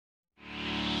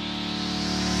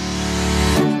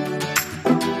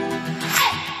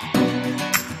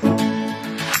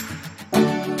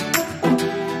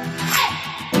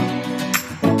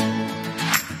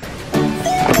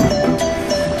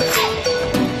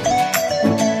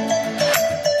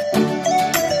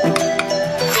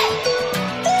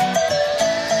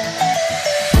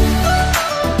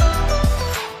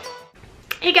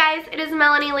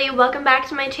welcome back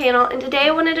to my channel, and today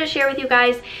I wanted to share with you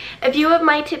guys a few of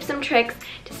my tips and tricks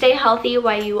to stay healthy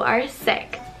while you are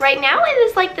sick. Right now it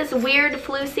is like this weird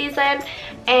flu season,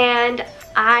 and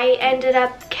I ended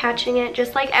up catching it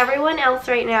just like everyone else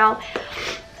right now.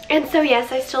 And so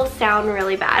yes, I still sound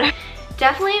really bad.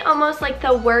 Definitely almost like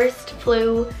the worst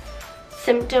flu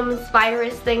symptoms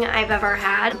virus thing I've ever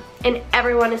had, and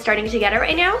everyone is starting to get it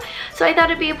right now. So I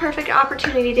thought it'd be a perfect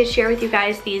opportunity to share with you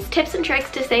guys these tips and tricks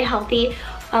to stay healthy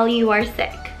while you are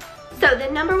sick. So the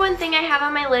number one thing I have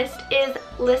on my list is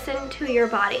listen to your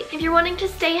body. If you're wanting to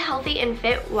stay healthy and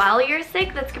fit while you're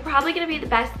sick, that's probably going to be the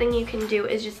best thing you can do,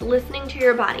 is just listening to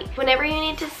your body. Whenever you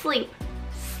need to sleep.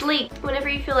 Whenever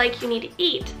you feel like you need to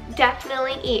eat,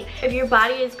 definitely eat. If your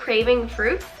body is craving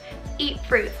fruits, eat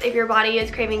fruits. If your body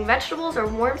is craving vegetables or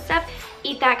warm stuff,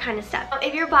 eat that kind of stuff.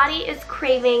 If your body is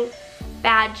craving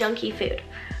bad junky food,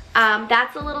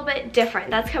 that's a little bit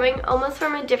different. That's coming almost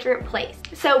from a different place.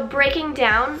 So breaking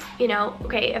down, you know,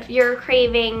 okay, if you're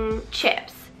craving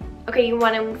chips, okay, you're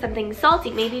wanting something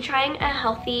salty, maybe trying a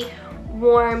healthy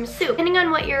warm soup. Depending on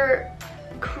what you're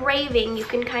craving, you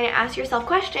can kind of ask yourself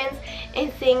questions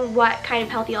and seeing what kind of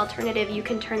healthy alternative you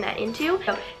can turn that into.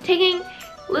 So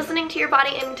listening to your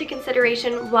body into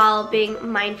consideration while being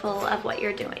mindful of what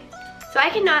you're doing. So I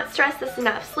cannot stress this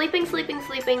enough. Sleeping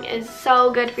is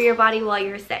so good for your body while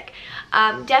you're sick.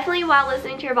 Definitely while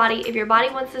listening to your body. If your body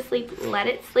wants to sleep, let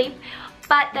it sleep.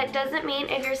 But that doesn't mean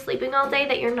if you're sleeping all day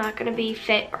that you're not going to be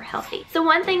fit or healthy. So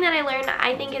one thing that I learned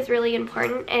I think is really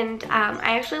important, and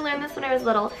I actually learned this when I was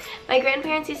little. My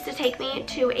grandparents used to take me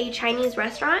to a Chinese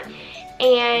restaurant,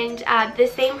 and the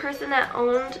same person that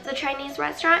owned the Chinese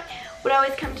restaurant would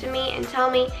always come to me and tell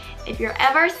me, if you're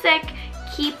ever sick,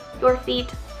 keep your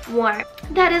feet warm.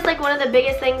 That is like one of the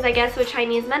biggest things, I guess, with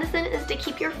Chinese medicine, is to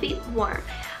keep your feet warm.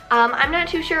 I'm not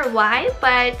too sure why,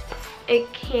 but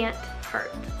it can't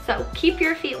hurt. So keep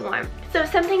your feet warm. So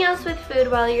something else with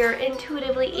food while you're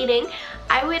intuitively eating,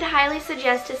 I would highly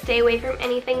suggest to stay away from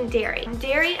anything dairy.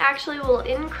 Dairy actually will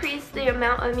increase the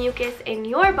amount of mucus in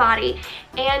your body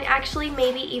and actually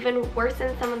maybe even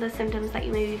worsen some of the symptoms that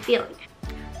you may be feeling.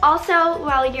 Also,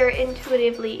 while you're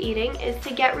intuitively eating, is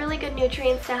to get really good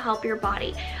nutrients to help your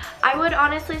body. I would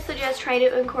honestly suggest try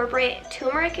to incorporate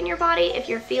turmeric in your body if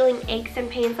you're feeling aches and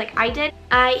pains like I did.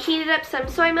 I heated up some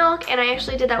soy milk, and I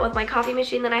actually did that with my coffee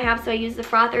machine that I have, so I used the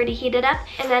frother to heat it up,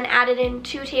 and then added in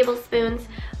 2 tablespoons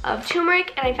of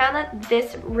turmeric, and I found that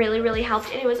this really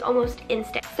helped, and it was almost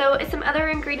instant. So some other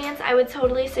ingredients I would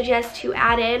totally suggest to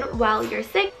add in while you're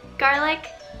sick: garlic,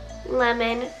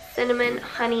 lemon, cinnamon,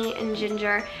 honey, and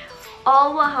ginger.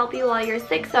 All will help you while you're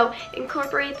sick, so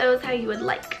incorporate those how you would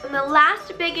like. And the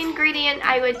last big ingredient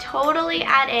I would totally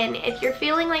add in, if you're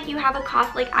feeling like you have a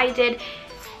cough like I did,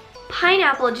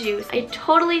 pineapple juice. I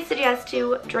totally suggest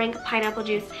to drink pineapple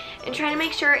juice, and try to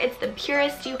make sure it's the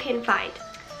purest you can find.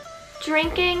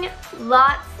 Drinking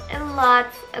lots and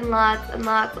lots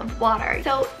of water.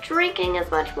 So drinking as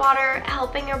much water,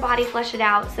 helping your body flush it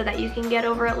out so that you can get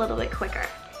over it a little bit quicker.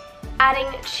 Adding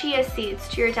chia seeds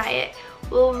to your diet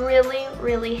will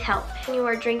really help. When you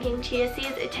are drinking chia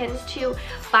seeds, it tends to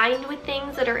bind with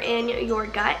things that are in your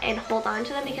gut and hold on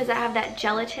to them because they have that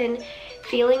gelatin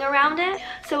feeling around it.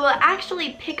 So it will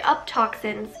actually pick up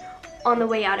toxins on the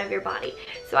way out of your body.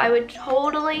 So I would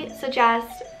totally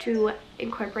suggest to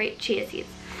incorporate chia seeds.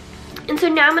 And so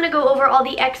now I'm going to go over all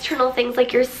the external things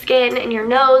like your skin and your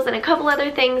nose and a couple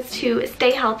other things to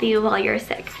stay healthy while you're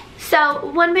sick.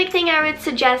 So one big thing I would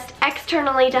suggest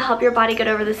externally to help your body get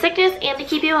over the sickness and to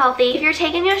keep you healthy, if you're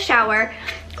taking a shower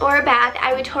or a bath,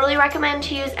 I would totally recommend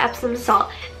to use Epsom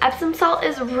salt. Epsom salt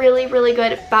is really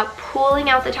good about pulling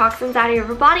out the toxins out of your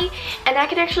body, and that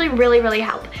can actually really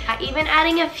help. Even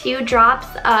adding a few drops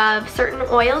of certain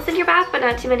oils in your bath, but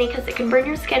not too many because it can burn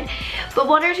your skin, but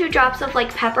 1 or 2 drops of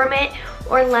like peppermint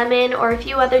or lemon or a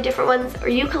few other different ones, or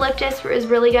eucalyptus is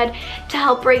really good to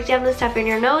help break down the stuff in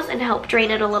your nose and help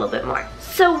drain it a little bit more.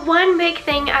 So one big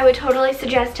thing I would totally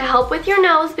suggest to help with your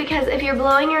nose, because if you're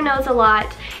blowing your nose a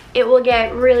lot, it will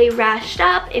get really rashed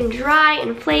up and dry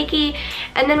and flaky,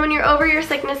 and then when you're over your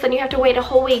sickness, then you have to wait a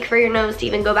whole week for your nose to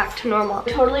even go back to normal.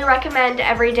 I totally recommend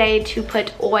every day to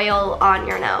put oil on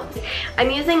your nose.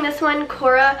 I'm using this one,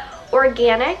 Cora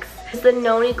Organics. It's the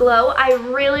Noni Glow. I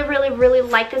really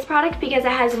like this product because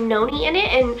it has noni in it,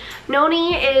 and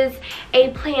noni is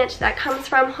a plant that comes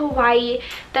from Hawaii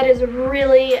that is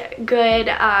really good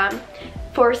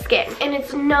for skin, and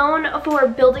it's known for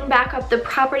building back up the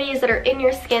properties that are in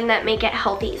your skin that make it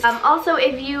healthy. Also,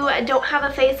 if you don't have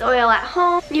a face oil at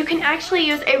home, you can actually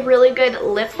use a really good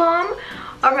lip balm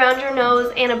around your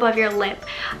nose and above your lip.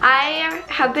 I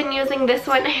have been using this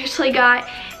one. I actually got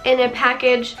in a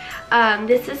package.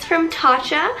 This is from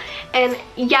Tatcha, and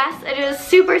yes, it is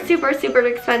super, super, super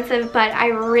expensive, but I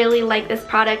really like this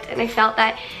product, and I felt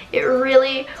that it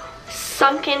really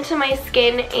sunk into my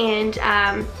skin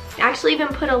and actually even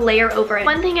put a layer over it.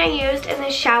 One thing I used in the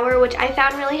shower, which I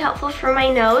found really helpful for my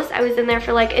nose, I was in there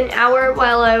for like an hour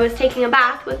while I was taking a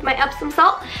bath with my Epsom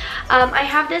salt. I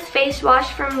have this face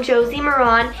wash from Josie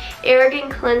Maran, Argan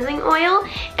Cleansing Oil,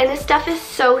 and this stuff is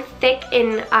so thick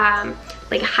and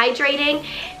like hydrating,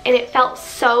 and it felt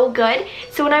so good.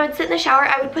 So when I would sit in the shower,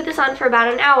 I would put this on for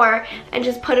about an hour and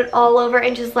just put it all over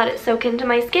and just let it soak into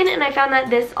my skin, and I found that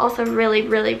this also really,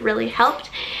 really, really helped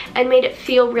and made it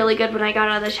feel really good when I got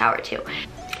out of the shower too.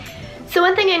 So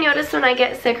one thing I noticed when I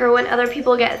get sick or when other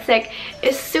people get sick,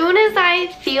 as soon as I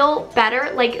feel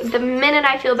better, like the minute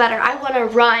I feel better, I want to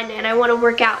run and I want to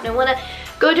work out and I want to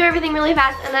go do everything really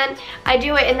fast, and then I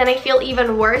do it and then I feel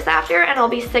even worse after, and I'll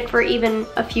be sick for even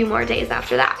a few more days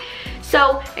after that.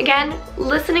 So again,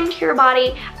 listening to your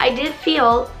body, I did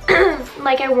feel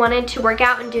like I wanted to work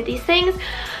out and do these things,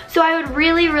 so I would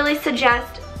really, really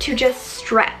suggest to just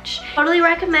stretch. Totally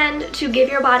recommend to give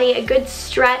your body a good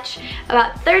stretch.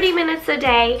 About 30 minutes a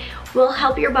day will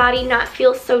help your body not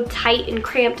feel so tight and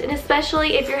cramped, and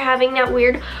especially if you're having that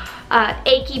weird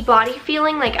achy body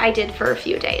feeling like I did for a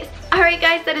few days. Alright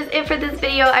guys, that is it for this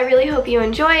video. I really hope you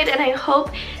enjoyed, and I hope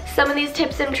some of these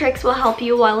tips and tricks will help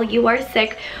you while you are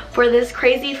sick for this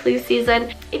crazy flu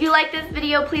season. If you like this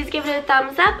video, please give it a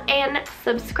thumbs up and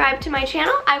subscribe to my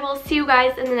channel. I will see you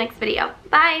guys in the next video.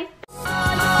 Bye!